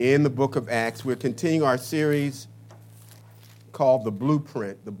in the book of Acts. We're continuing our series called The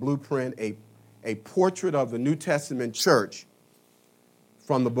Blueprint. The Blueprint, a portrait of the New Testament church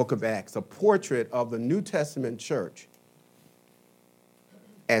from the book of Acts. A portrait of the New Testament church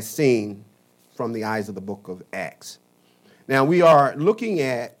as seen from the eyes of the book of Acts. Now, we are looking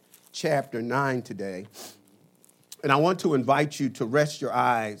at chapter 9 today, and I want to invite you to rest your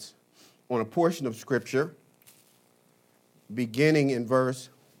eyes on a portion of Scripture beginning in verse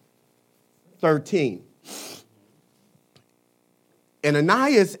 13. And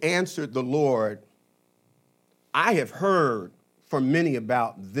Ananias answered the Lord, I have heard from many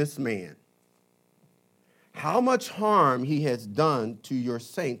about this man, how much harm he has done to your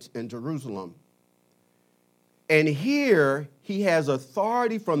saints in Jerusalem. And here he has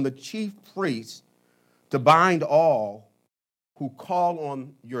authority from the chief priests to bind all who call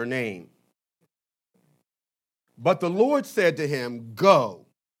on your name. But the Lord said to him, go,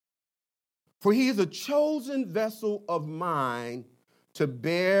 for he is a chosen vessel of mine to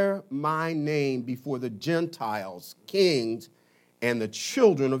bear my name before the Gentiles, kings, and the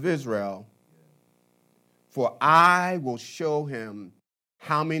children of Israel. For I will show him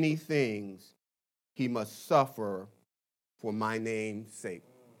how many things he must suffer for my name's sake.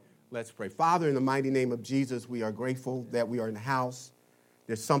 Let's pray. Father, in the mighty name of Jesus, we are grateful that we are in the house.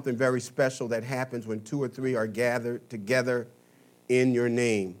 There's something very special that happens when two or three are gathered together in your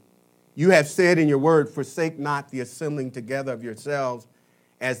name. You have said in your word, forsake not the assembling together of yourselves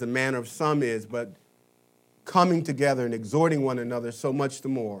as the manner of some is, but coming together and exhorting one another so much the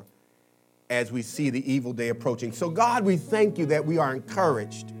more as we see the evil day approaching. So God, we thank you that we are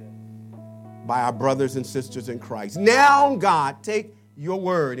encouraged by our brothers and sisters in Christ. Now, God, take your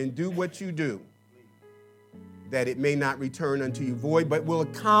word and do what you do, that it may not return unto you void, but will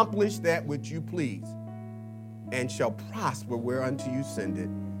accomplish that which you please, and shall prosper whereunto you send it.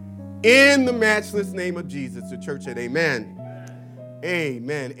 In the matchless name of Jesus, the church said amen.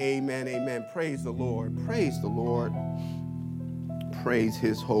 Amen, amen, amen. Praise the Lord. Praise the Lord. Praise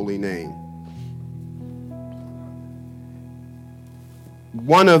his holy name.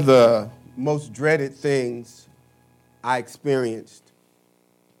 One of the most dreaded things I experienced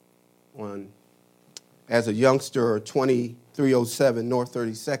as a youngster, 2307 North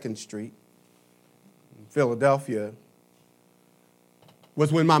 32nd Street in Philadelphia,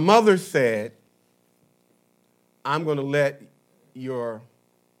 was when my mother said, I'm going to let your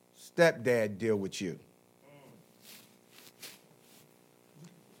stepdad deal with you.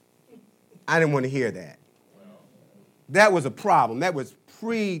 I didn't want to hear that. That was a problem. That was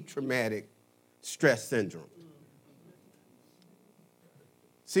pre-traumatic stress syndrome.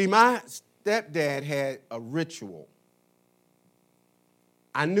 See, my stepdad had a ritual.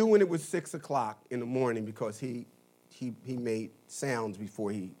 I knew when it was 6 o'clock in the morning because he made sounds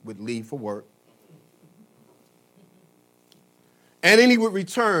before he would leave for work. And then he would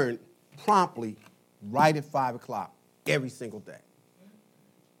return promptly right at 5 o'clock every single day.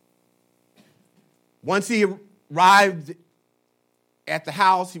 Once he arrived at the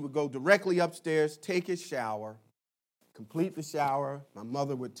house, he would go directly upstairs, take his shower, complete the shower. My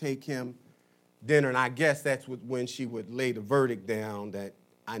mother would take him dinner, and I guess that's when she would lay the verdict down that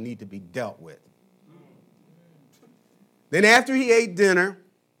I need to be dealt with. Then after he ate dinner,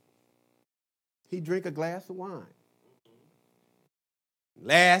 he'd drink a glass of wine.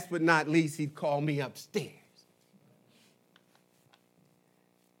 Last but not least, he'd call me upstairs.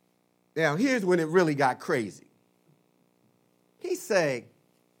 Now, here's when it really got crazy. He said,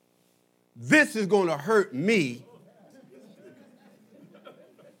 this is going to hurt me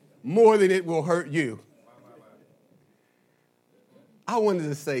more than it will hurt you. I wanted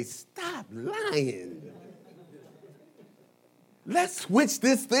to say, stop lying. Let's switch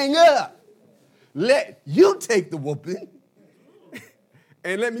this thing up. Let you take the whooping,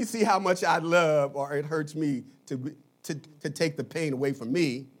 and let me see how much I love or it hurts me to take the pain away from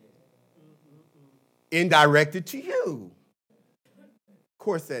me and direct it to you. Of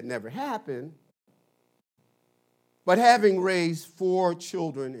course, that never happened. But having raised 4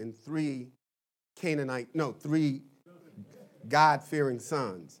 children and 3 God-fearing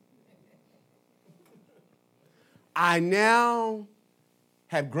sons, I now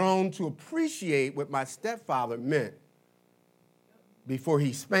have grown to appreciate what my stepfather meant before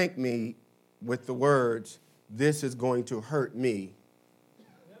he spanked me with the words, this is going to hurt me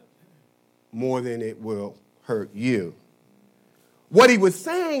more than it will hurt you. What he was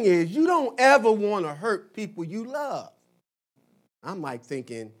saying is, you don't ever want to hurt people you love. I'm like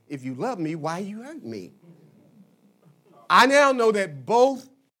thinking, if you love me, why you hurt me? I now know that both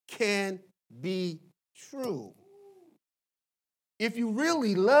can be true. if you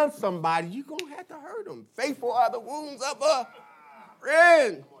really love somebody, you're going to have to hurt them. Faithful are the wounds of a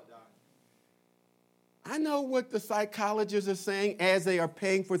friend. I know what the psychologists are saying as they are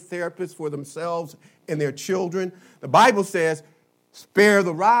paying for therapists for themselves and their children. The Bible says, spare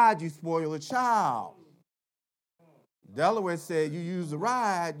the rod, you spoil a child. Delaware said, you use the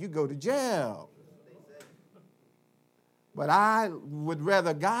rod, you go to jail. But I would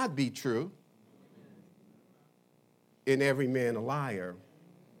rather God be true and every man a liar.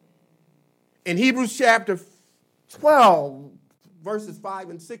 In Hebrews chapter 12, verses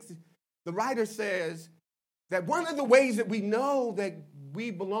 5 and 6, the writer says that one of the ways that we know that we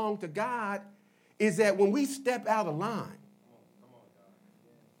belong to God is that when we step out of line,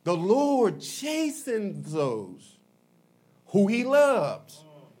 the Lord chastens those who he loves.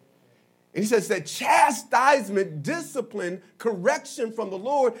 And he says that chastisement, discipline, correction from the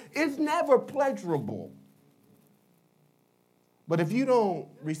Lord is never pleasurable. But if you don't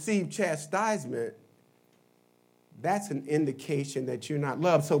receive chastisement, that's an indication that you're not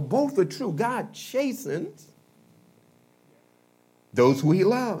loved. So both are true. God chastens those who he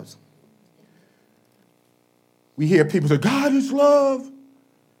loves. We hear people say, God is love.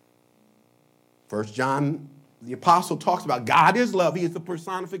 1 John, the apostle, talks about God is love. He is the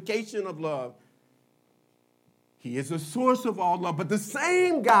personification of love. He is the source of all love. But the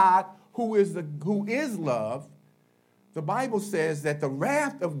same God who is love, the Bible says that the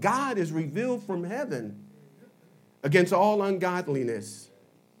wrath of God is revealed from heaven against all ungodliness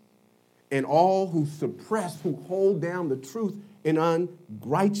and all who suppress, who hold down the truth in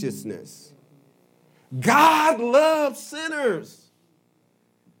unrighteousness. God loves sinners,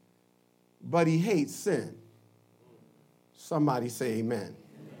 but he hates sin. Somebody say amen.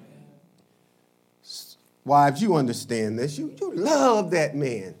 Wives, you understand this. You love that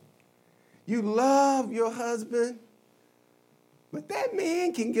man. You love your husband, but that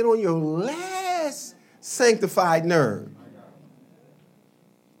man can get on your last sanctified nerve.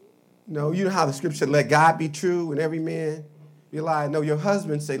 No, you know how the scripture said, let God be true and every man be a liar. No, your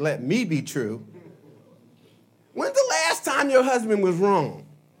husband say, let me be true. When's the last time your husband was wrong?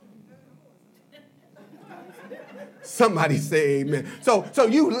 Somebody say amen. So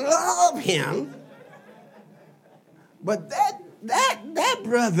you love him, but that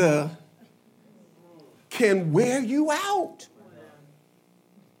brother can wear you out.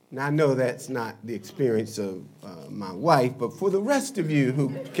 Now, I know that's not the experience of my wife, but for the rest of you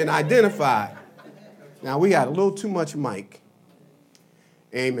who can identify, now we got a little too much mic.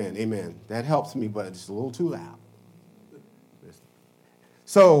 Amen, amen. That helps me, but it's a little too loud.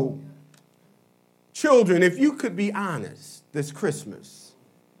 So, children, if you could be honest this Christmas,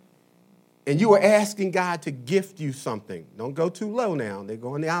 and you are asking God to gift you something, don't go too low now. They're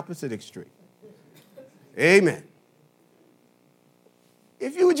going the opposite extreme. Amen.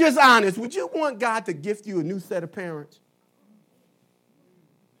 If you were just honest, would you want God to gift you a new set of parents?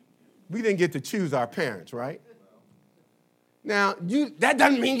 We didn't get to choose our parents, right? Now, that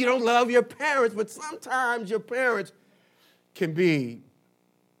doesn't mean you don't love your parents, but sometimes your parents can be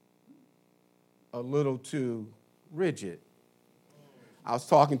a little too rigid. I was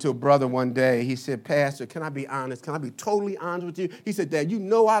talking to a brother one day. He said, Pastor, can I be honest? Can I be totally honest with you? He said, Dad, you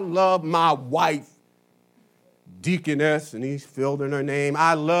know I love my wife, Deaconess, and he filled in her name.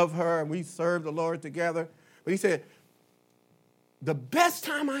 I love her, and we serve the Lord together. But he said, the best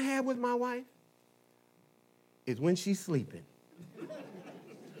time I have with my wife is when she's sleeping.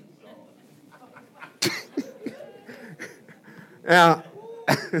 Now,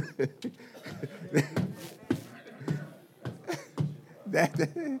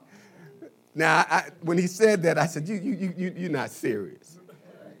 when he said that, I said, you're not serious.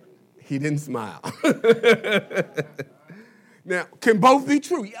 He didn't smile. Now, can both be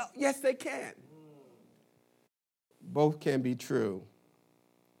true? Yes, they can. Both can be true.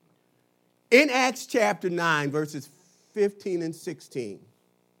 In Acts chapter 9, verses 15 and 16,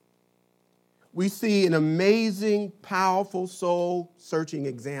 we see an amazing, powerful, soul-searching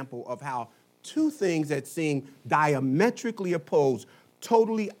example of how two things that seem diametrically opposed,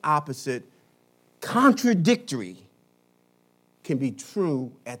 totally opposite, contradictory, can be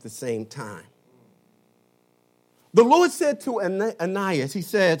true at the same time. The Lord said to Ananias, he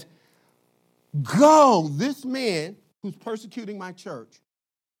said, go, this man who's persecuting my church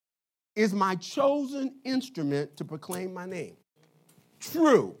is my chosen instrument to proclaim my name.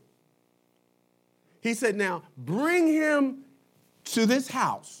 True. He said, now bring him to this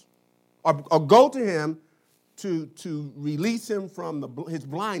house or go to him to release him from his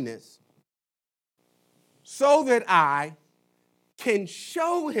blindness so that I can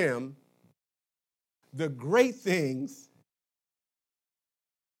show him the great things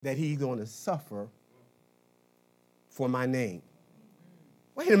that he's going to suffer for my name.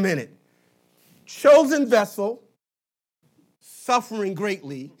 Wait a minute. Chosen vessel, suffering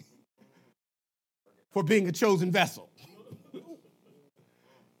greatly for being a chosen vessel.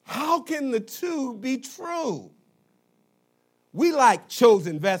 How can the two be true? We like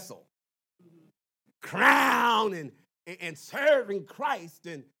chosen vessel, crown and serving Christ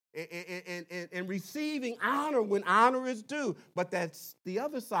and receiving honor when honor is due. But that's the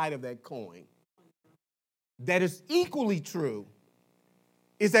other side of that coin. That is equally true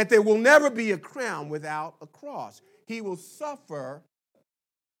is that there will never be a crown without a cross. He will suffer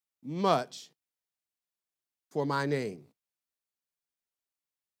much for my name.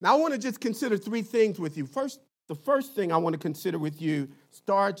 Now, I want to just consider three things with you. The first thing I want to consider with you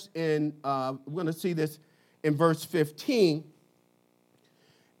starts in, we're going to see this in verse 15.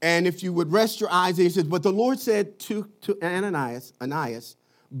 And if you would rest your eyes there, it says, but the Lord said to Ananias,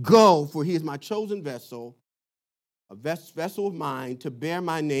 go, for he is my chosen vessel, a vessel of mine to bear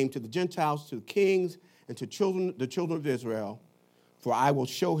my name to the Gentiles, to the kings, and to the children of Israel, for I will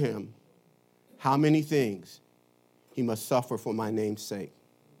show him how many things he must suffer for my name's sake.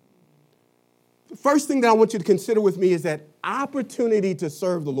 The first thing that I want you to consider with me is that opportunity to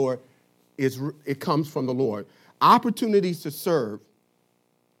serve the Lord, it comes from the Lord. Opportunities to serve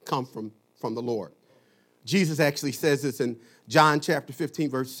come from the Lord. Jesus actually says this in John chapter 15,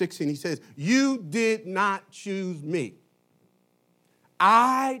 verse 16. He says, you did not choose me.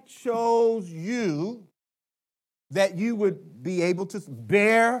 I chose you that you would be able to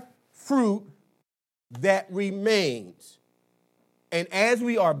bear fruit that remains. And as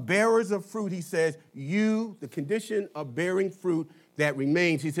we are bearers of fruit, he says, the condition of bearing fruit that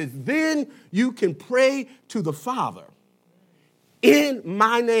remains, he says, then you can pray to the Father in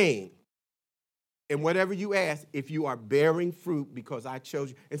my name. And whatever you ask, if you are bearing fruit because I chose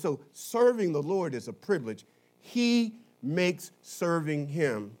you. And so serving the Lord is a privilege. He makes serving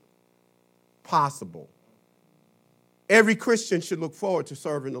him possible. Every Christian should look forward to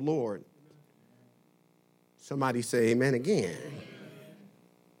serving the Lord. Somebody say amen again.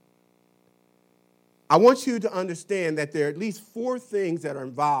 I want you to understand that there are at least four things that are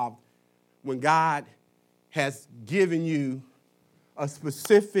involved when God has given you a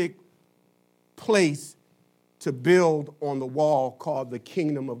specific place to build on the wall called the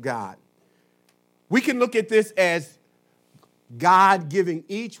kingdom of God. We can look at this as God giving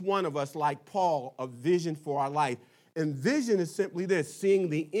each one of us, like Paul, a vision for our life. And vision is simply this, seeing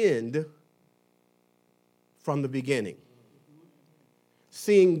the end from the beginning.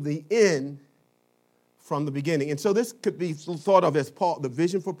 Seeing the end from the beginning. And so this could be thought of as the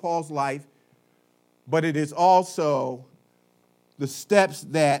vision for Paul's life, but it is also the steps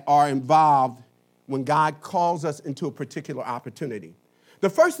that are involved when God calls us into a particular opportunity. The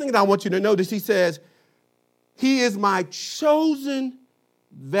first thing that I want you to notice, he says, he is my chosen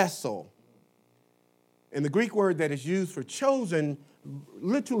vessel. And the Greek word that is used for chosen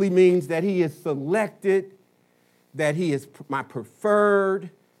literally means that he is selected, that he is my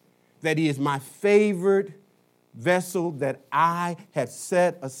preferred, that he is my favored vessel that I have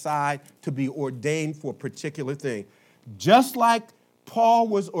set aside to be ordained for a particular thing. Just like Paul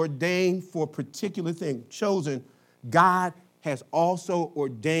was ordained for a particular thing, chosen, God has also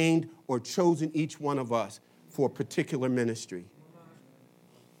ordained or chosen each one of us for a particular ministry.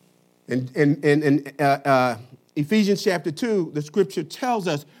 In Ephesians chapter 2, the scripture tells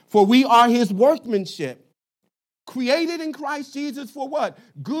us, for we are his workmanship, created in Christ Jesus for what?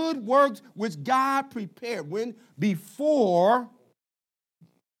 Good works which God prepared when beforehand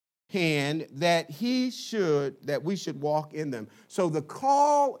that we should walk in them. So the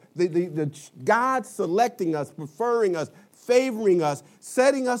call, the God selecting us, preferring us, favoring us,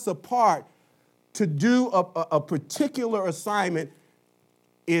 setting us apart to do a particular assignment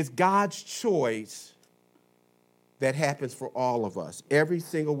is God's choice that happens for all of us. Every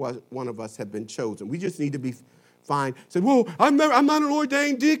single one of us have been chosen. We just need to be fine. Say, well, I'm not an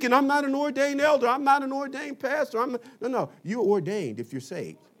ordained deacon. I'm not an ordained elder. I'm not an ordained pastor. No. You're ordained if you're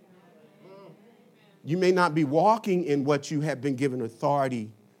saved. You may not be walking in what you have been given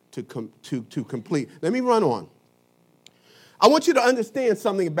authority to complete. Let me run on. I want you to understand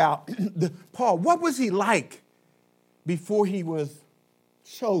something about Paul. What was he like before he was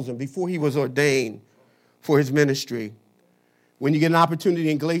chosen, before he was ordained for his ministry? When you get an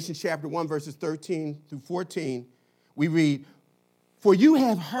opportunity in Galatians chapter 1, verses 13 through 14, we read, for you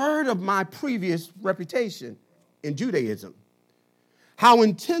have heard of my previous reputation in Judaism, how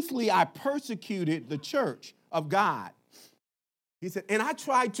intensely I persecuted the church of God. He said, and I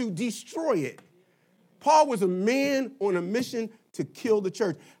tried to destroy it. Paul was a man on a mission to kill the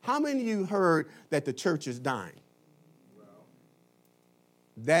church. How many of you heard that the church is dying?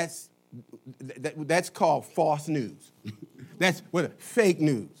 That's called false news. That's fake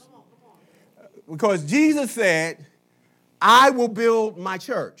news. Because Jesus said, I will build my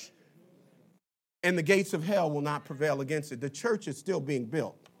church, and the gates of hell will not prevail against it. The church is still being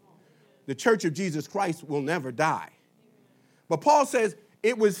built. The church of Jesus Christ will never die. But Paul says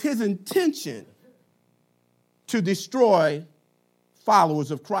it was his intention to destroy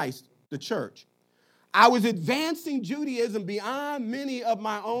followers of Christ, the church. I was advancing Judaism beyond many of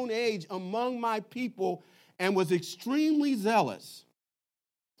my own age among my people and was extremely zealous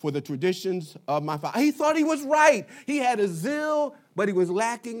for the traditions of my father. He thought he was right. He had a zeal, but he was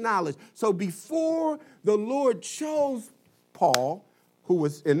lacking knowledge. So before the Lord chose Paul, who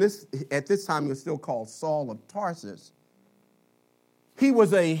was at this time he was still called Saul of Tarsus, he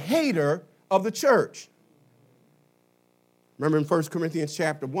was a hater of the church. Remember in 1 Corinthians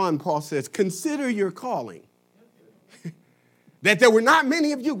chapter 1, Paul says, consider your calling. That there were not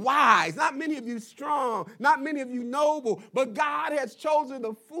many of you wise, not many of you strong, not many of you noble, but God has chosen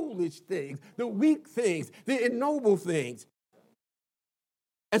the foolish things, the weak things, the ignoble things.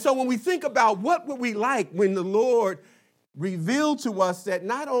 And so when we think about what would we like when the Lord revealed to us that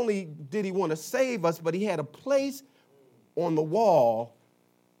not only did he want to save us, but he had a place on the wall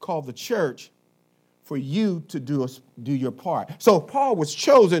called the church for you to do your part. So Paul was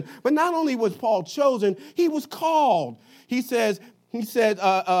chosen, but not only was Paul chosen, he was called. He said,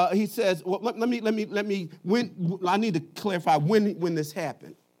 well, let me, I need to clarify when this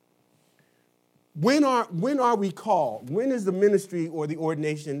happened. When are we called? When is the ministry or the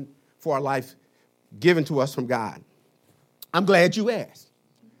ordination for our life given to us from God? I'm glad you asked.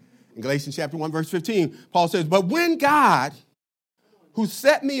 In Galatians chapter 1, verse 15, Paul says, but when God, who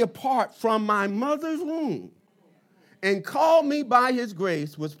set me apart from my mother's womb and called me by his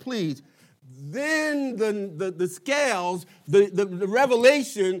grace, was pleased, then the scales, the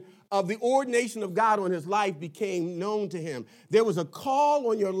revelation of the ordination of God on his life became known to him. There was a call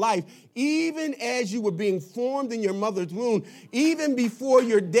on your life, even as you were being formed in your mother's womb, even before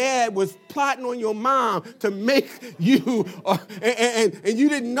your dad was plotting on your mom to make you, and you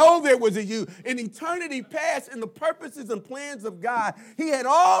didn't know there was a you. In eternity past, in the purposes and plans of God, he had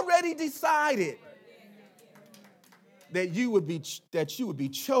already decided that you would be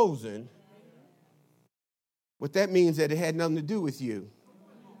chosen. What that means that it had nothing to do with you.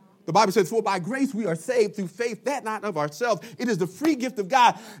 The Bible says, for by grace we are saved through faith, that not of ourselves. It is the free gift of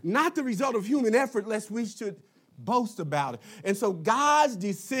God, not the result of human effort, lest we should boast about it. And so God's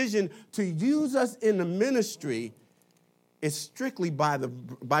decision to use us in the ministry is strictly by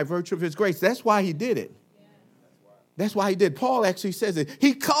virtue of his grace. That's why he did it. That's why he did. Paul actually says it.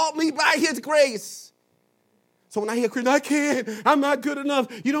 He called me by his grace. So when I hear Christians, I can't, I'm not good enough.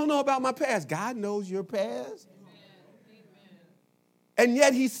 You don't know about my past. God knows your past. And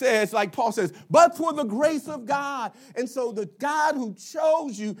yet he says, like Paul says, but for the grace of God. And so the God who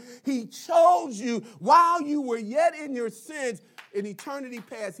chose you, he chose you while you were yet in your sins. In eternity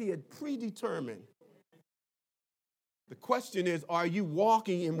past, he had predetermined. The question is, are you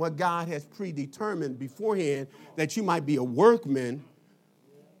walking in what God has predetermined beforehand that you might be a workman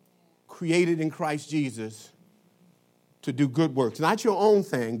created in Christ Jesus to do good works? Not your own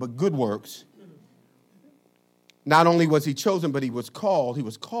thing, but good works. Not only was he chosen, but he was called.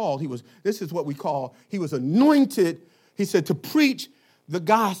 This is what we call, he was anointed, he said, to preach the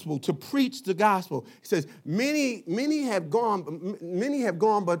gospel, He says, many have gone,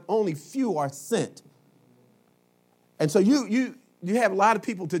 but only few are sent. And so you have a lot of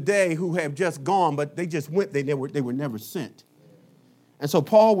people today who have just gone, but they just went, they were never sent. And so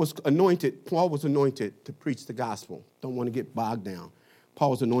Paul was anointed to preach the gospel. Don't want to get bogged down.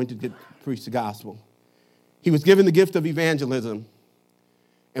 Paul was anointed to preach the gospel. He was given the gift of evangelism,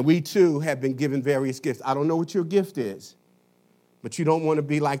 and we too have been given various gifts. I don't know what your gift is, but you don't want to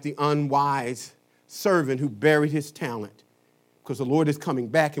be like the unwise servant who buried his talent, because the Lord is coming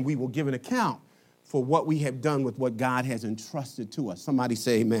back, and we will give an account for what we have done with what God has entrusted to us. Somebody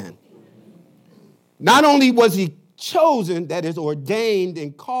say amen. Not only was he chosen, that is ordained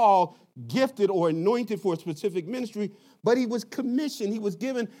and called, gifted or anointed for a specific ministry, but he was commissioned. He was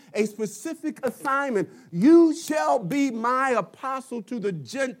given a specific assignment. You shall be my apostle to the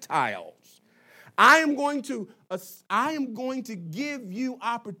Gentiles. I am going to give you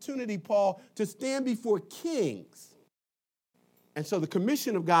opportunity, Paul, to stand before kings. And so the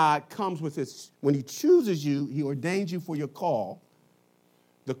commission of God comes with this. When he chooses you, he ordains you for your call.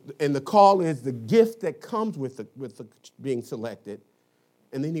 And the call is the gift that comes with the being selected.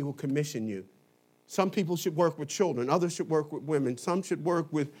 And then he will commission you. Some people should work with children. Others should work with women. Some should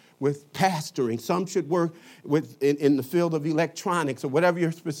work with pastoring. Some should work in the field of electronics or whatever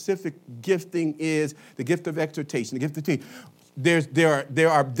your specific gifting is, the gift of exhortation, the gift of teaching. There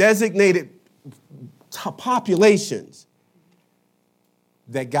are designated populations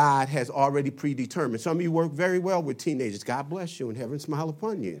that God has already predetermined. Some of you work very well with teenagers. God bless you and heaven smile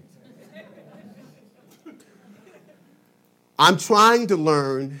upon you. I'm trying to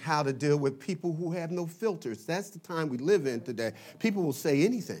learn how to deal with people who have no filters. That's the time we live in today. People will say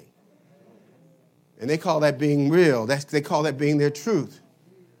anything. And they call that being real. They call that being their truth.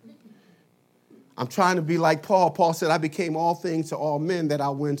 I'm trying to be like Paul. Paul said, I became all things to all men that I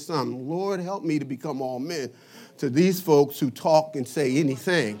win some. Lord, help me to become all men to these folks who talk and say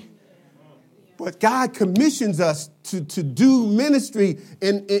anything. But God commissions us to do ministry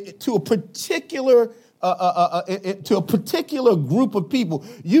to a particular group of people.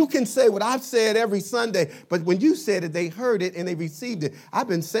 You can say what I've said every Sunday, but when you said it, they heard it and they received it. I've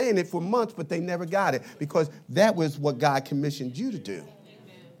been saying it for months, but they never got it because that was what God commissioned you to do.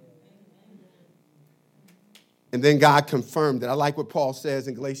 And then God confirmed it. I like what Paul says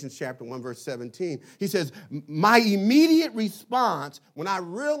in Galatians chapter 1, verse 17. He says, my immediate response when I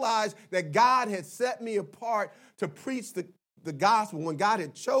realized that God had set me apart to preach the gospel, when God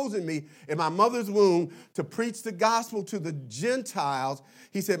had chosen me in my mother's womb to preach the gospel to the Gentiles,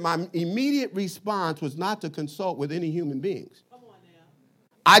 he said, my immediate response was not to consult with any human beings. Come on now.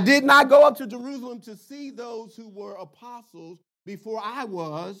 I did not go up to Jerusalem to see those who were apostles before I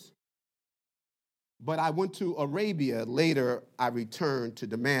was, but I went to Arabia. Later, I returned to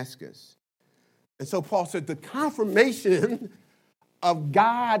Damascus. And so Paul said the confirmation of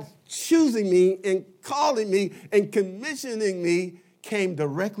God choosing me and calling me and commissioning me came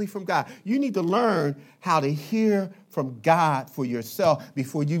directly from God. You need to learn how to hear from God for yourself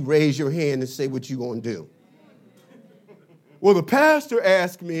before you raise your hand and say what you're going to do. Well, the pastor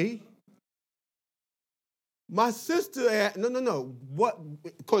asked me. My sister asked, no. What?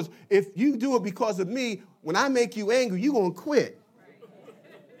 Because if you do it because of me, when I make you angry, you're going to quit.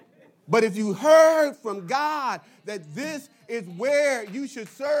 But if you heard from God that this is where you should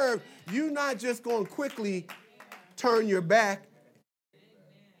serve, you're not just going to quickly turn your back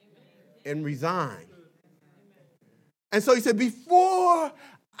and resign. And so he said, before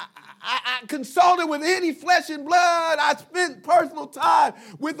I consulted with any flesh and blood, I spent personal time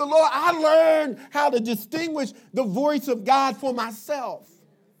with the Lord. I learned how to distinguish the voice of God for myself.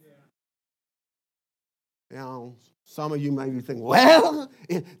 Now, some of you may be thinking, well,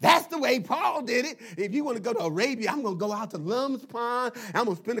 that's the way Paul did it. If you want to go to Arabia, I'm going to go out to Lum's Pond. I'm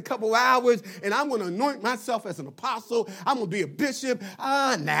going to spend a couple hours, and I'm going to anoint myself as an apostle. I'm going to be a bishop.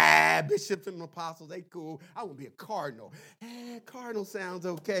 Bishops and apostles, they cool. I want to be a cardinal. Cardinal sounds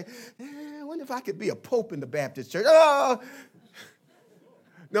okay. I wonder if I could be a pope in the Baptist church.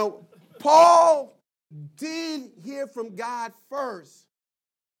 No, Paul did hear from God first.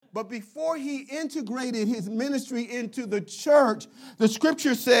 But before he integrated his ministry into the church, the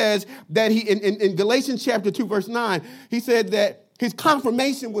scripture says that he, in Galatians chapter 2, verse 9, he said that his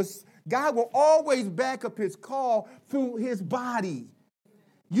confirmation was God will always back up his call through his body.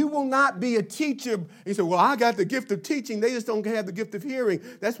 You will not be a teacher. He said, well, I got the gift of teaching. They just don't have the gift of hearing.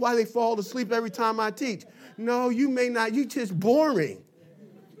 That's why they fall asleep every time I teach. No, you may not. You're just boring.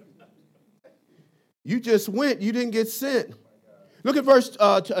 You just went. You didn't get sent. Look at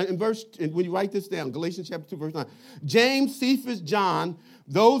when you write this down, Galatians chapter 2, verse 9. James, Cephas, John,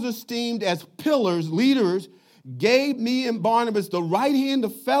 those esteemed as pillars, leaders, gave me and Barnabas the right hand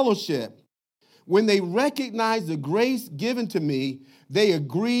of fellowship. When they recognized the grace given to me, they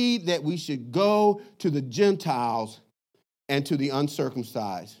agreed that we should go to the Gentiles and to the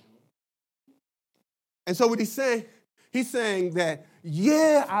uncircumcised. And so what he's saying that,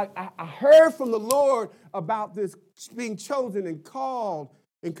 I heard from the Lord about this being chosen and called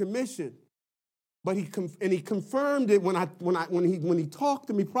and commissioned. But he confirmed it when he talked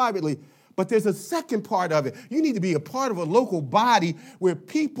to me privately. But there's a second part of it. You need to be a part of a local body where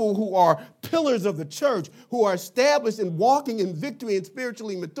people who are pillars of the church, who are established and walking in victory and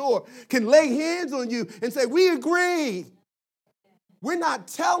spiritually mature, can lay hands on you and say, we agree. We're not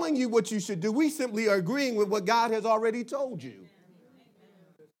telling you what you should do. We simply are agreeing with what God has already told you.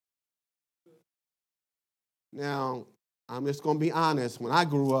 Now, I'm just going to be honest. When I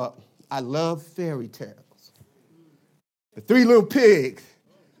grew up, I loved fairy tales. The Three Little Pigs,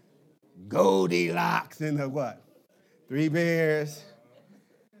 Goldilocks and the what? Three Bears,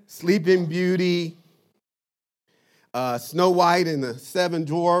 Sleeping Beauty, Snow White and the Seven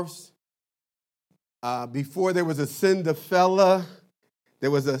Dwarfs. Before there was a Cinderella,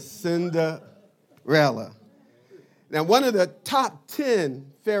 there was a Cinderella. Cinderella. Now, one of the top 10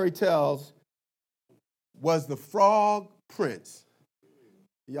 fairy tales was The Frog Prince.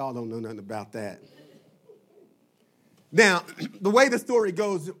 Y'all don't know nothing about that. Now, the way the story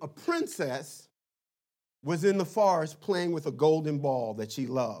goes, a princess was in the forest playing with a golden ball that she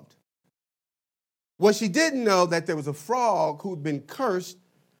loved. Well, she didn't know that there was a frog who'd been cursed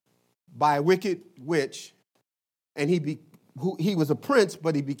by a wicked witch, and he was a prince,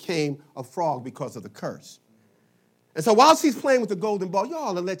 but he became a frog because of the curse. And so while she's playing with the golden ball,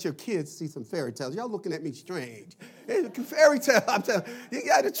 y'all to let your kids see some fairy tales. Y'all looking at me strange. Fairy tale, I'm telling you, you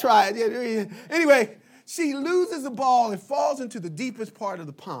got to try it. Anyway, she loses the ball and falls into the deepest part of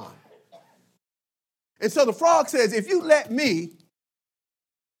the pond. And so the frog says, if you let me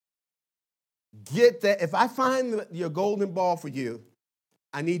get that, if I find your golden ball for you,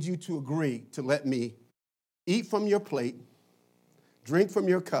 I need you to agree to let me eat from your plate, drink from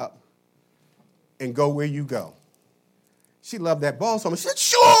your cup, and go where you go. She loved that ball so much. She said,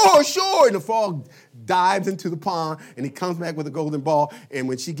 sure. And the frog dives into the pond, and he comes back with a golden ball. And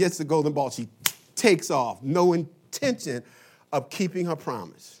when she gets the golden ball, she takes off. No intention of keeping her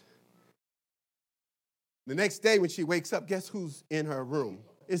promise. The next day when she wakes up, guess who's in her room?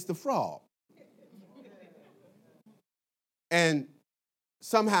 It's the frog. And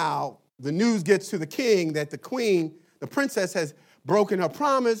somehow the news gets to the king that the queen, the princess, has broken her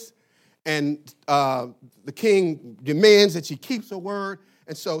promise. And the king demands that she keeps her word.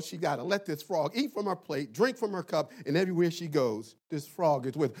 And so she got to let this frog eat from her plate, drink from her cup, and everywhere she goes, this frog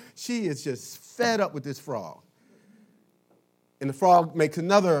is with her. She is just fed up with this frog. And the frog makes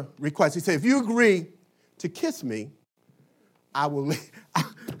another request. He said, if you agree to kiss me, I will leave.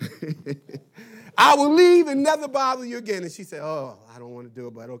 I will leave and never bother you again. And she said, oh, I don't want to do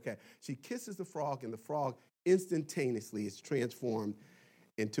it, but okay. She kisses the frog, and the frog instantaneously is transformed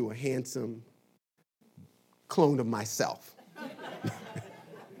into a handsome clone of myself.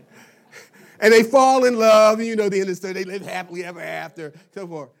 And they fall in love, and you know the end of the story. They live happily ever after, so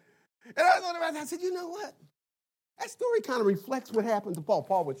forth. And I thought about that. I said, you know what? That story kind of reflects what happened to Paul.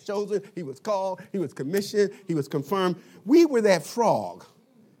 Paul was chosen, he was called, he was commissioned, he was confirmed. We were that frog,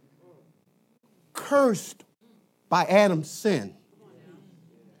 cursed by Adam's sin.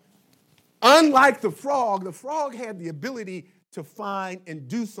 Unlike the frog had the ability to find and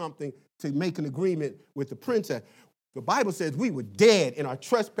do something to make an agreement with the princess. The Bible says we were dead in our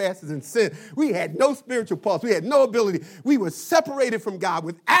trespasses and sin. We had no spiritual pulse. We had no ability. We were separated from God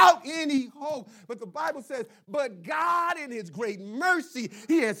without any hope. But the Bible says, but God in his great mercy,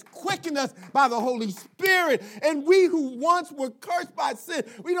 he has quickened us by the Holy Spirit. And we who once were cursed by sin,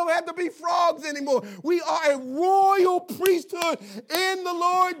 we don't have to be frogs anymore. We are a royal priesthood in the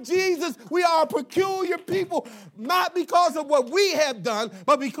Lord Jesus. We are a peculiar people, not because of what we have done,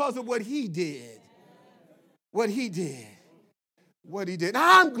 but because of what he did. What he did.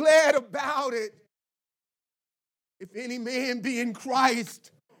 I'm glad about it. If any man be in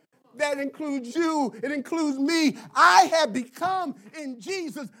Christ, that includes you. It includes me. I have become in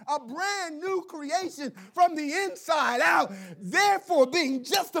Jesus a brand new creation from the inside out. Therefore, being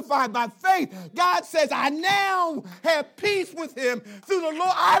justified by faith, God says, I now have peace with him through the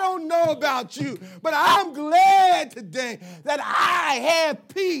Lord. I don't know about you, but I'm glad today that I have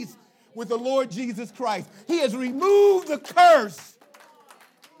peace with the Lord Jesus Christ. He has removed the curse.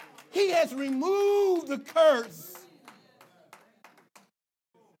 He has removed the curse.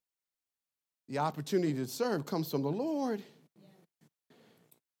 The opportunity to serve comes from the Lord.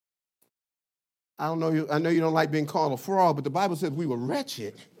 I know you don't like being called a frog, but the Bible says we were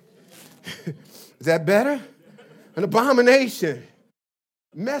wretched. Is that better? An abomination.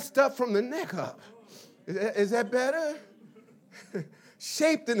 Messed up from the neck up. Is that better?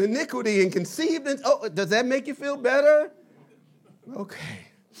 Shaped in iniquity and conceived in... Oh, does that make you feel better? Okay.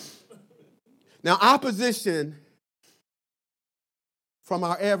 Now, opposition from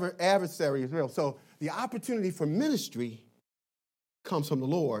our adversary is real. So the opportunity for ministry comes from the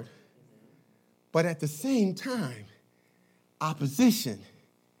Lord. But at the same time, opposition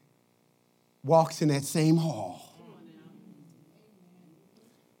walks in that same hall.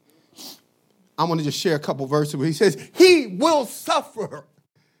 I want to just share a couple verses where he says, he will suffer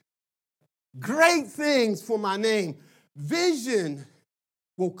great things for my name. Vision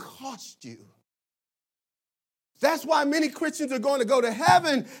will cost you. That's why many Christians are going to go to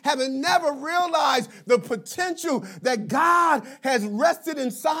heaven, having never realized the potential that God has rested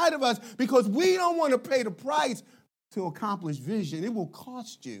inside of us, because we don't want to pay the price to accomplish vision. It will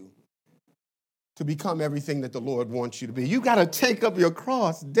cost you to become everything that the Lord wants you to be. You got to take up your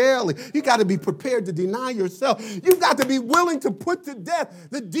cross daily. You got to be prepared to deny yourself. You've got to be willing to put to death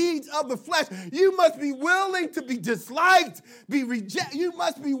the deeds of the flesh. You must be willing to be disliked, be rejected. You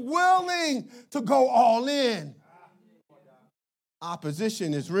must be willing to go all in.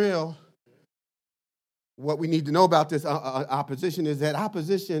 Opposition is real. What we need to know about this opposition is that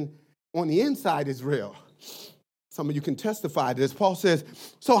opposition on the inside is real. Some of you can testify to this. Paul says,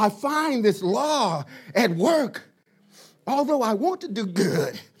 so I find this law at work. Although I want to do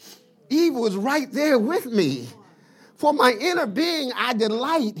good, evil is right there with me. For my inner being, I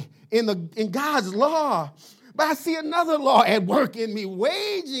delight in God's law. But I see another law at work in me,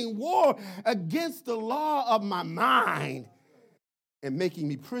 waging war against the law of my mind and making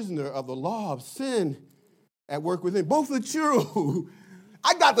me prisoner of the law of sin at work within. Both are true.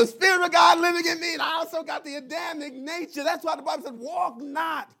 I got the Spirit of God living in me, and I also got the Adamic nature. That's why the Bible said, walk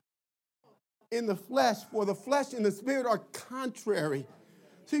not in the flesh, for the flesh and the spirit are contrary.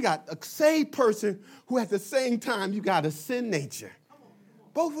 So you got a saved person who at the same time you got a sin nature.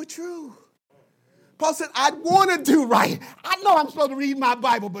 Both are true. Paul said, I want to do right. I know I'm supposed to read my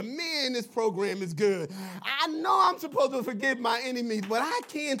Bible, but man, this program is good. I know I'm supposed to forgive my enemies, but I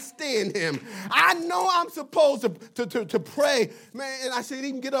can't stand him. I know I'm supposed to pray. Man, and I should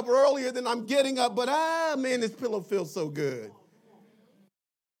even get up earlier than I'm getting up, but man, this pillow feels so good.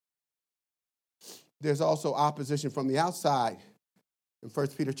 There's also opposition from the outside. In 1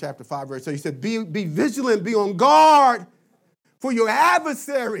 Peter chapter 5, verse 8, he said, be vigilant, be on guard, for your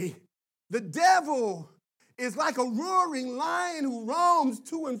adversary, the devil, is like a roaring lion who roams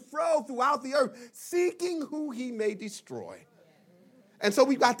to and fro throughout the earth, seeking who he may destroy. And so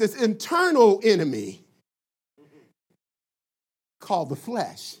we've got this internal enemy called the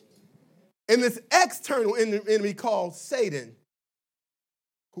flesh, and this external enemy called Satan,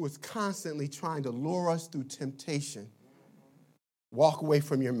 who is constantly trying to lure us through temptation. Walk away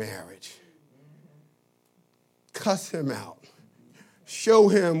from your marriage. Cuss him out. Show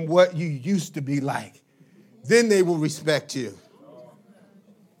him what you used to be like. Then they will respect you.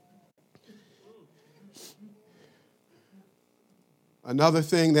 Another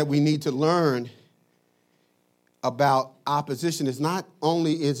thing that we need to learn about opposition is not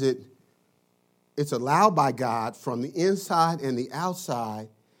only it's allowed by God from the inside and the outside,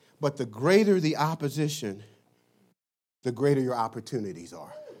 but the greater the opposition, the greater your opportunities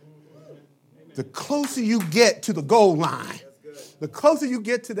are. The closer you get to the goal line, the closer you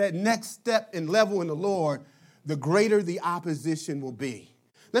get to that next step and level in the Lord, the greater the opposition will be.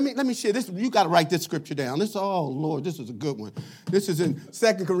 Let me share this. You got to write this scripture down. Lord, this is a good one. This is in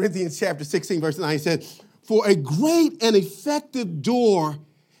 2 Corinthians chapter 16, verse 9. It says, for a great and effective door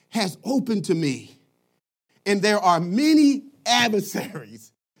has opened to me, and there are many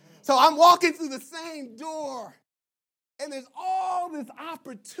adversaries. So I'm walking through the same door, and there's all this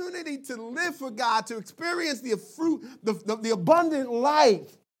opportunity to live for God, to experience the fruit, the abundant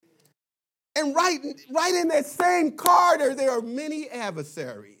life. And right in that same corridor, there are many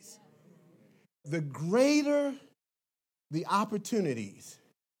adversaries. The greater the opportunities,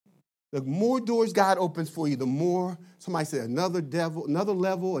 the more doors God opens for you, the more, somebody said, another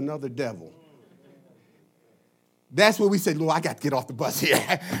level, another devil. That's what we say, Lord, I got to get off the bus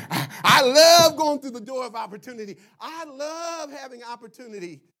here. I love going through the door of opportunity. I love having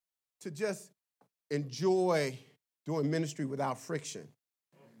opportunity to just enjoy doing ministry without friction.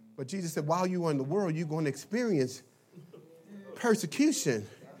 But Jesus said, while you are in the world, you're going to experience persecution.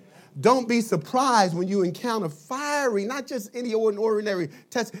 Don't be surprised when you encounter fiery, not just any ordinary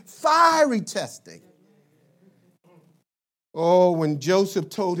test, fiery testing. Oh, when Joseph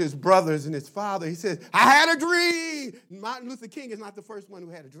told his brothers and his father, he said, I had a dream. Martin Luther King is not the first one who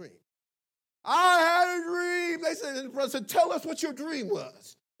had a dream. I had a dream. They said, and the brother said, tell us what your dream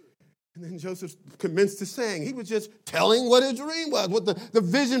was. And then Joseph commenced to sing. He was just telling what his dream was, what the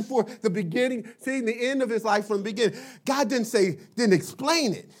vision for the beginning, seeing the end of his life from the beginning. God didn't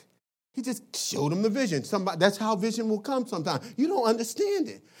explain it. He just showed him the vision. That's how vision will come sometimes. You don't understand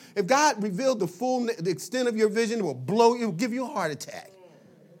it. If God revealed the extent of your vision, it will give you a heart attack.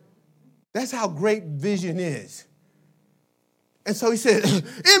 That's how great vision is. And so he said,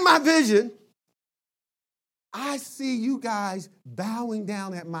 in my vision, I see you guys bowing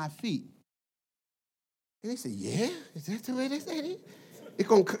down at my feet. And they said, yeah? Is that the way they said it? It's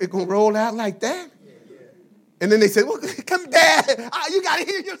gonna roll out like that? And then they said, well, come, Dad, you got to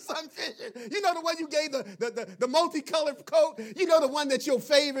hear your son fishing. You know the one you gave the multicolored coat? You know the one that's your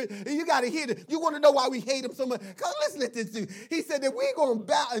favorite? And you got to hear it. You want to know why we hate him so much? Because listen to this dude. He said that we're going to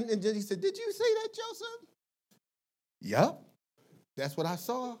bow. And he said, did you see that, Joseph? Yep. That's what I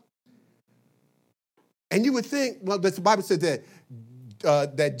saw. And you would think, well, the Bible said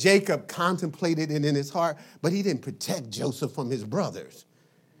that Jacob contemplated it in his heart, but he didn't protect Joseph from his brothers.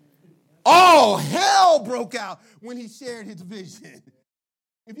 All hell broke out when he shared his vision.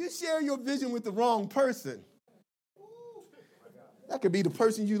 If you share your vision with the wrong person, that could be the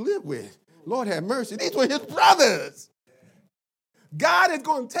person you live with. Lord have mercy. These were his brothers. God is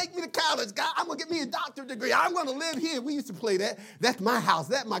going to take me to college. God, I'm going to get me a doctorate degree. I'm going to live here. We used to play that. That's my house.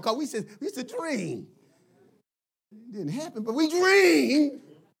 That's my car. We used to dream. It didn't happen, but we dreamed.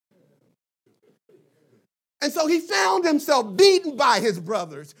 And so he found himself beaten by his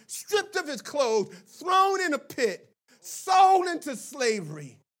brothers, stripped of his clothes, thrown in a pit, sold into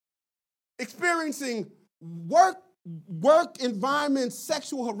slavery, experiencing work environment,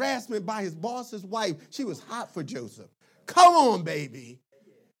 sexual harassment by his boss's wife. She was hot for Joseph. Come on, baby.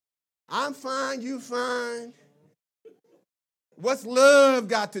 I'm fine, you fine. What's love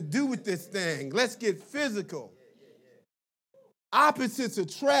got to do with this thing? Let's get physical. Opposites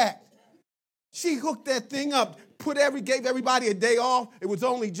attract. She hooked that thing up, gave everybody a day off. It was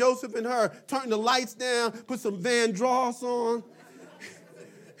only Joseph and her. Turned the lights down, put some Van Dross on.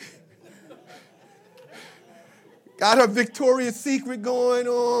 Got her Victoria's Secret going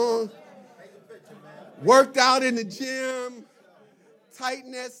on. Worked out in the gym.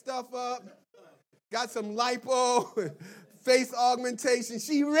 Tightened that stuff up. Got some lipo, face augmentation.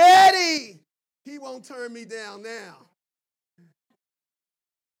 She ready. He won't turn me down now.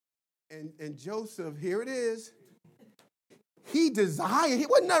 And Joseph, here it is. He desired. He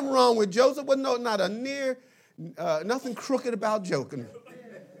wasn't nothing wrong with Joseph. Nothing crooked about Joseph.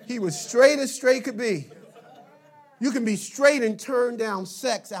 He was straight as straight could be. You can be straight and turn down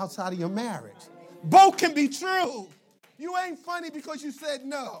sex outside of your marriage. Both can be true. You ain't funny because you said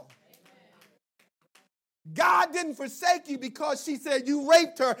no. God didn't forsake you because she said you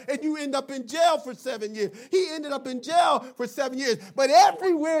raped her and you end up in jail for 7 years. He ended up in jail for 7 years. But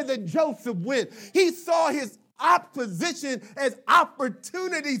everywhere that Joseph went, he saw his opposition as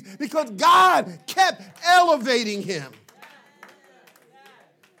opportunities because God kept elevating him.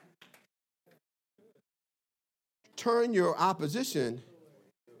 Turn your opposition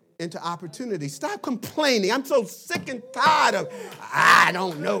into opportunity. Stop complaining. I'm so sick and tired of, I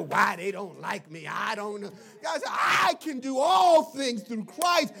don't know why they don't like me. I don't know. Guys, I can do all things through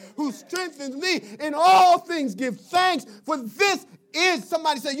Christ who strengthens me. In all things give thanks, for this is,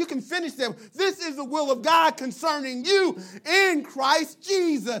 somebody say, you can finish them. This is the will of God concerning you in Christ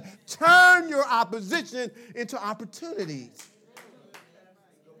Jesus. Turn your opposition into opportunities.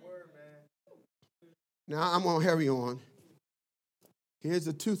 Now, I'm going to hurry on. Here's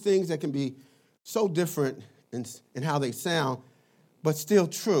the two things that can be so different in how they sound, but still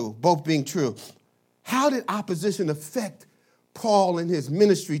true, both being true. How did opposition affect Paul and his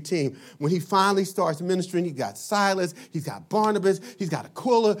ministry team when he finally starts ministering? He got Silas, he's got Barnabas, he's got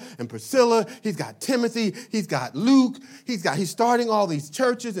Aquila and Priscilla, he's got Timothy, he's got Luke, he's starting all these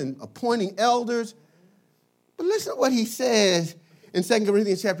churches and appointing elders. But listen to what he says in 2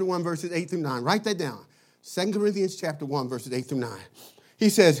 Corinthians chapter 1, verses 8 through 9. Write that down. 2 Corinthians chapter 1, verses 8 through 9. He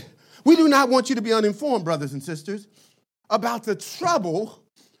says, we do not want you to be uninformed, brothers and sisters, about the trouble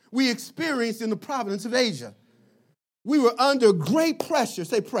we experienced in the province of Asia. We were under great pressure,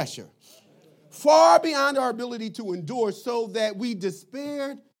 say pressure, far beyond our ability to endure, so that we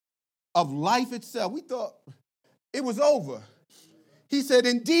despaired of life itself. We thought it was over. He said,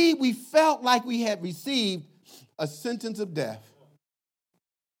 indeed, we felt like we had received a sentence of death.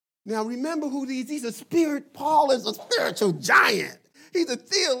 Now, remember who these are. Paul is a spiritual giant. He's a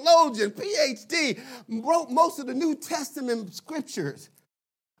theologian, PhD, wrote most of the New Testament scriptures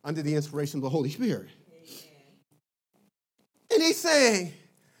under the inspiration of the Holy Spirit. And he's saying,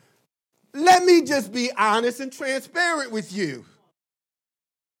 let me just be honest and transparent with you.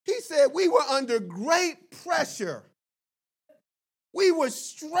 He said, we were under great pressure. We were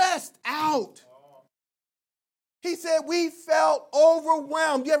stressed out. He said, we felt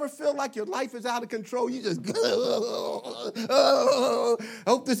overwhelmed. You ever feel like your life is out of control? You just,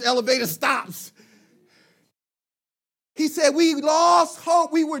 hope this elevator stops. He said, we lost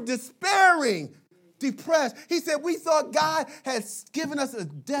hope. We were despairing, depressed. He said, we thought God had given us a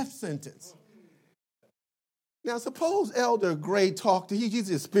death sentence. Now, suppose Elder Gray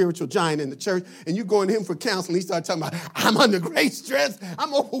he's a spiritual giant in the church, and you going to him for counseling. He started talking about, I'm under great stress.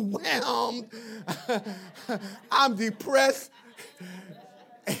 I'm overwhelmed. I'm depressed.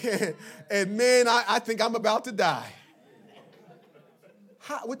 And man, I think I'm about to die.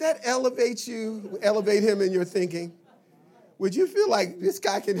 Would that elevate him in your thinking? Would you feel like this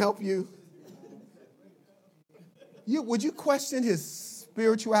guy can help you? Would you question his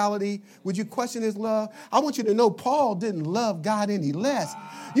spirituality? Would you question his love? I want you to know Paul didn't love God any less.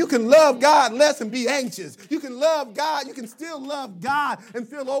 You can love God less and be anxious. You can love God. You can still love God and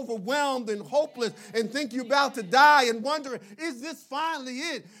feel overwhelmed and hopeless and think you're about to die and wonder, is this finally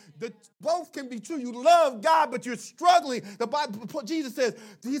it? Both can be true. You love God, but you're struggling. The Bible, Jesus says,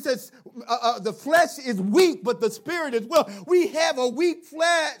 the flesh is weak, but the spirit is well. We have a weak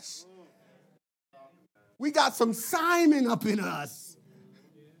flesh. We got some Simon up in us.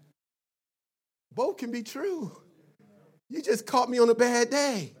 Both can be true. You just caught me on a bad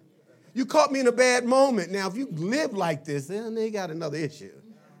day. You caught me in a bad moment. Now, if you live like this, then they got another issue.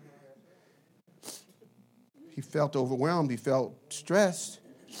 He felt overwhelmed. He felt stressed.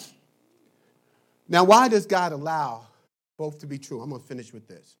 Now, why does God allow both to be true? I'm going to finish with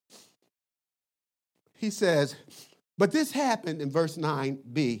this. He says, but this happened in verse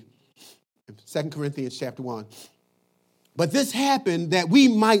 9b, 2 Corinthians chapter 1. But this happened that we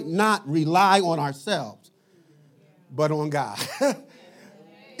might not rely on ourselves, but on God.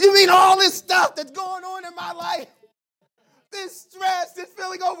 You mean all this stuff that's going on in my life? This stress, this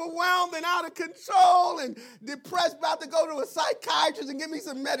feeling overwhelmed and out of control and depressed, about to go to a psychiatrist and give me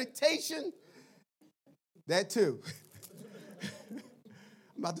some meditation? That too. I'm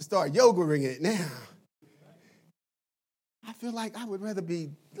about to start yogaing it now. I feel like I would rather be,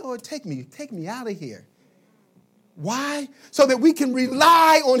 Lord, take me out of here. Why? So that we can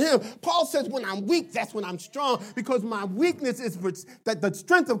rely on him. Paul says when I'm weak, that's when I'm strong, because my weakness is that the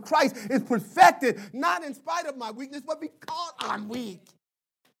strength of Christ is perfected, not in spite of my weakness, but because I'm weak.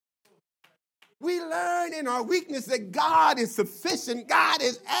 We learn in our weakness that God is sufficient. God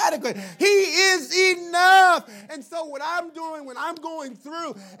is adequate. He is enough. And so what I'm doing when I'm going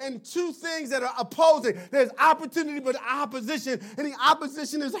through and two things that are opposing, there's opportunity but opposition, and the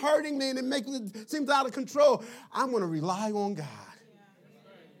opposition is hurting me and it seems out of control. I'm going to rely on God.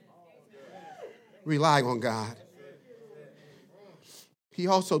 Rely on God. He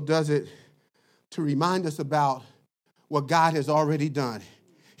also does it to remind us about what God has already done.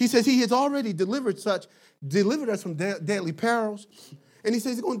 He says he has already delivered us from deadly perils. And he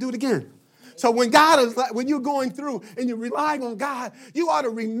says he's going to do it again. So when you're going through and you're relying on God, you ought to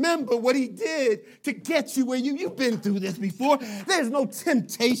remember what he did to get you where you've been through this before. There's no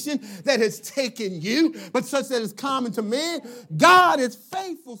temptation that has taken you, but such that is common to man. God is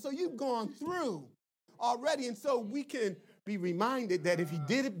faithful. So you've gone through already. And so we can be reminded that if he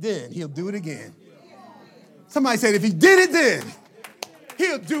did it then, he'll do it again. Somebody said, if he did it then,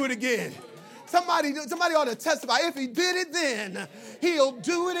 he'll do it again. Somebody ought to testify. If he did it then, he'll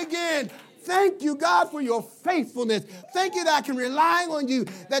do it again. Thank you, God, for your faithfulness. Thank you that I can rely on you,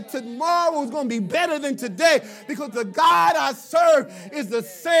 that tomorrow is going to be better than today, because the God I serve is the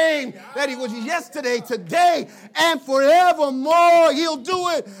same that he was yesterday, today, and forevermore. He'll do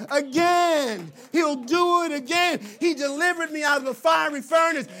it again. He'll do it again. He delivered me out of the fiery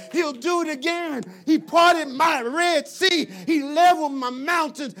furnace. He'll do it again. He parted my Red Sea. He leveled my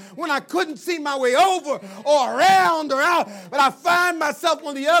mountains when I couldn't see my way over or around or out, but I find myself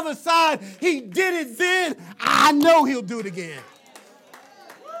on the other side. He did it then. I know he'll do it again.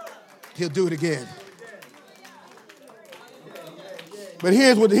 He'll do it again. But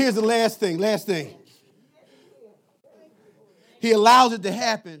here's the last thing. He allows it to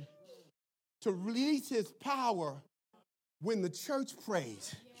happen to release his power when the church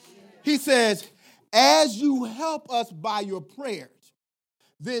prays. He says, as you help us by your prayers,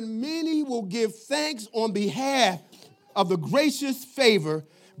 then many will give thanks on behalf of the gracious favor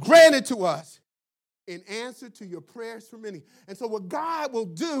granted to us in answer to your prayers for many. And so what God will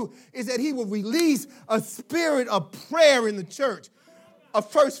do is that he will release a spirit of prayer in the church.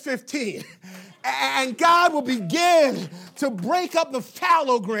 Of verse 15. And God will begin to break up the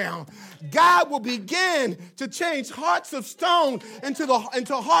fallow ground. God will begin to change hearts of stone into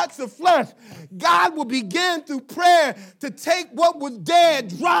hearts of flesh. God will begin through prayer to take what was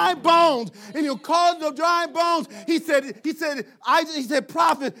dead, dry bones, and he'll cause the dry bones. He said,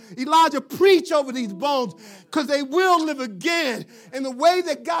 prophet Elijah, preach over these bones, because they will live again. And the way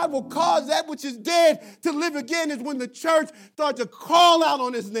that God will cause that which is dead to live again is when the church starts to call out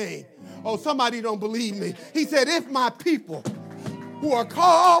on his name. Oh, somebody don't believe me. He said, if my people who are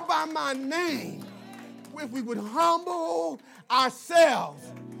called by my name, if we would humble ourselves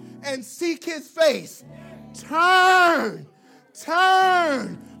and seek his face, turn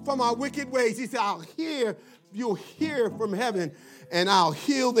from our wicked ways. He said, you'll hear from heaven, and I'll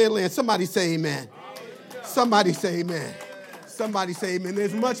heal their land. Somebody say amen. Somebody say amen. Somebody say amen.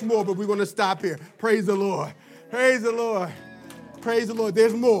 There's much more, but we're going to stop here. Praise the Lord. Praise the Lord. Praise the Lord.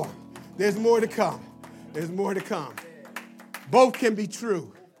 There's more. There's more to come. There's more to come. Both can be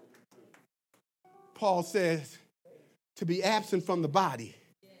true. Paul says to be absent from the body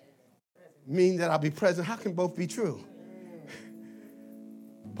means that I'll be present. How can both be true?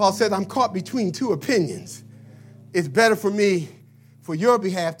 Paul says I'm caught between two opinions. It's better for me, for your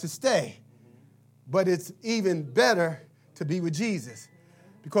behalf, to stay. But it's even better to be with Jesus.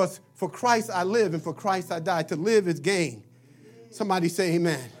 Because for Christ I live and for Christ I die. To live is gain. Somebody say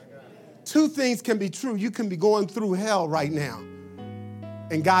amen. Two things can be true. You can be going through hell right now,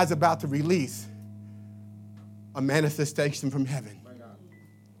 and God's about to release a manifestation from heaven.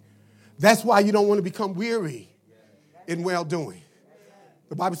 That's why you don't want to become weary in well-doing.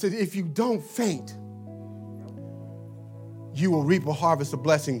 The Bible says if you don't faint, you will reap a harvest of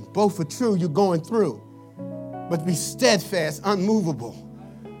blessing. Both are true, you're going through. But be steadfast, unmovable,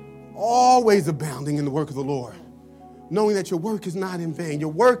 always abounding in the work of the Lord, knowing that your work is not in vain.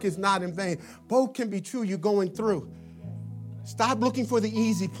 Your work is not in vain. Both can be true, you're going through. Stop looking for the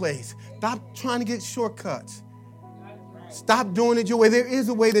easy place. Stop trying to get shortcuts. Stop doing it your way. There is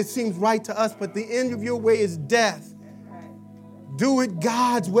a way that seems right to us, but the end of your way is death. Do it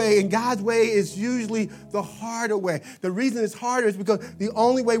God's way, and God's way is usually the harder way. The reason it's harder is because the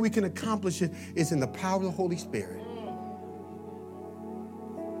only way we can accomplish it is in the power of the Holy Spirit.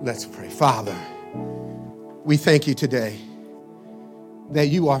 Let's pray. Father, we thank you today that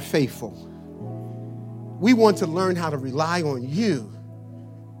you are faithful. We want to learn how to rely on you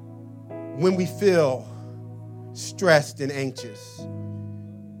when we feel stressed and anxious.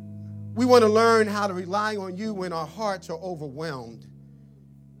 We want to learn how to rely on you when our hearts are overwhelmed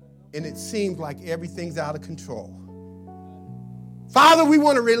and it seems like everything's out of control. Father, we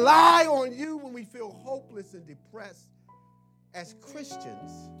want to rely on you when we feel hopeless and depressed as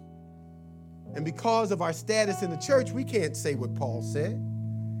Christians. And because of our status in the church, we can't say what Paul said.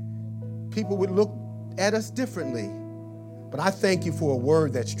 People would look at us differently. But I thank you for a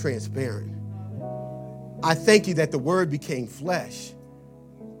word that's transparent. I thank you that the word became flesh.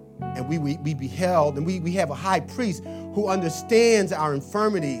 And we beheld, and we have a high priest who understands our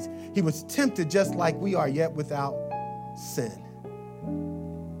infirmities. He was tempted just like we are, yet without sin.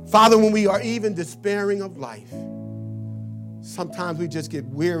 Father, when we are even despairing of life, sometimes we just get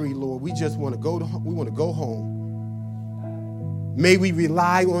weary, Lord. We just want to go home. May we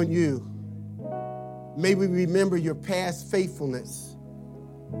rely on you. May we remember your past faithfulness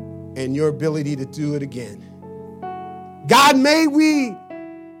and your ability to do it again. God, may we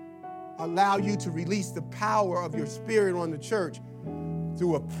allow you to release the power of your Spirit on the church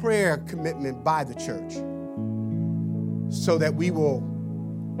through a prayer commitment by the church so that we will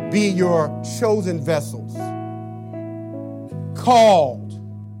be your chosen vessels, called,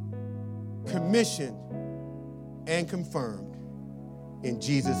 commissioned, and confirmed. In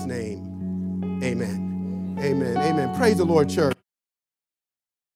Jesus' name, amen. Amen. Amen. Praise the Lord, church.